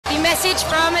message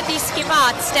from the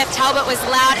skipper, Steph Talbot, was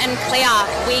loud and clear.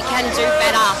 We can do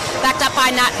better. Backed up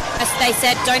by Nat, as they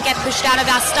said, don't get pushed out of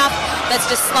our stuff. Let's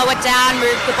just slow it down,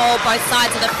 move the ball both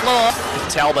sides of the floor.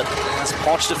 Talbot has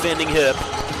Potch defending her.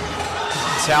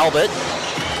 Talbot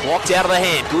blocked out of the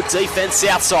hand. Good defence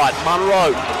outside.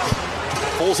 Munro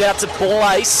falls out to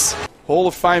Borlase. Hall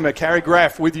of Famer Carrie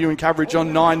Graff with you in coverage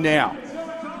on 9 now.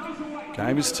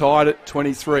 Game is tied at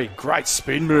 23. Great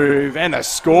spin move and a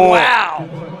score.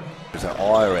 Wow! There's an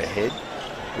eye ahead.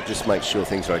 We'll just make sure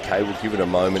things are okay. We'll give it a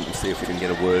moment and see if we can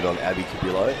get a word on Abby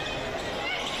Cabillo.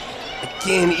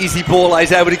 Again, Izzy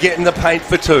Borlase able to get in the paint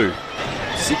for 2.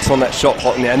 6 on that shot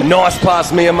clock now. Nice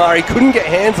pass, Mia Murray. Couldn't get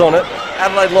hands on it.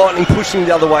 Adelaide Lightning pushing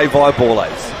the other way via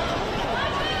Borlase.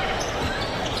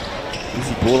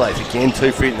 Izzy Borlase again,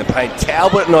 2 feet in the paint.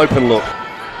 Talbot an open look.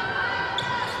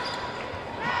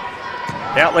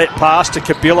 Outlet pass to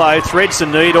Cabillo, threads the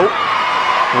needle.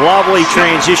 Lovely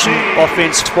transition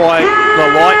offence by the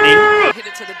Lightning. Hit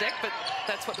it to the deck, but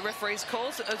that's what the referees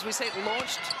calls. As we see it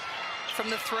launched from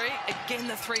the 3. Again,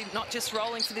 the 3 not just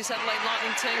rolling for this Adelaide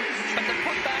Lightning team, but the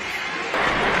putback.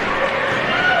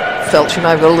 Felch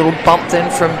got a little bump then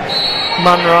from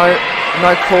Munro.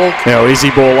 No call. Now Izzy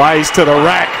Borlase to the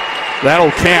rack.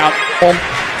 That'll count. On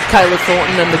Kayla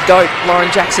Thornton and the GOAT, Lauren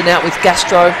Jackson out with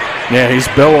Gastro. Now he's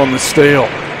Bell on the steal.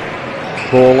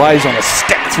 Borlase on a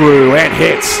step through and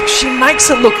hits. She makes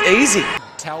it look easy.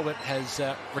 Talbot has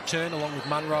returned along with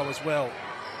Munro as well.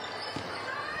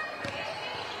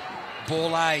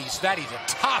 Borlase, that is a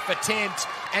tough attempt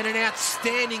and an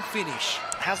outstanding finish.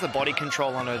 How's the body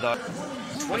control on her though?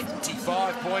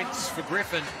 25 points for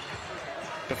Griffin.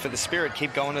 But for the Spirit,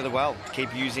 keep going to the well.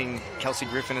 Keep using Kelsey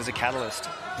Griffin as a catalyst.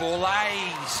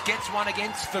 Borlase gets one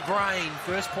against the grain.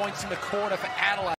 First points in the quarter for Adelaide.